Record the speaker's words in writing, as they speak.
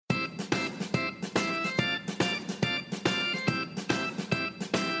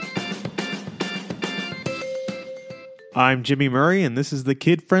I'm Jimmy Murray, and this is the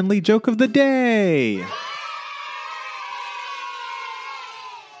kid-friendly joke of the day.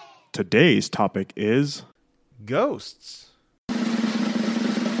 Today's topic is ghosts.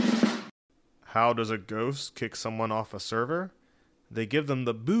 How does a ghost kick someone off a server? They give them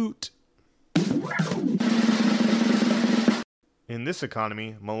the boot. In this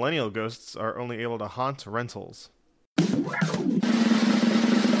economy, millennial ghosts are only able to haunt rentals.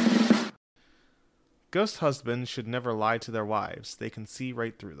 Ghost husbands should never lie to their wives. They can see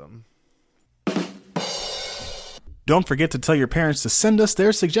right through them. Don't forget to tell your parents to send us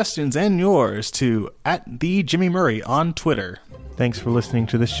their suggestions and yours to @TheJimmyMurray on Twitter. Thanks for listening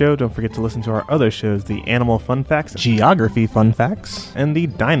to this show. Don't forget to listen to our other shows, the Animal Fun Facts, Geography Fun Facts, and the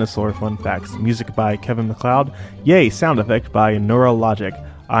Dinosaur Fun Facts. Music by Kevin MacLeod. Yay! Sound effect by Neurologic.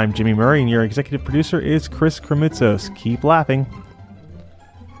 I'm Jimmy Murray, and your executive producer is Chris Kremitzos. Keep laughing.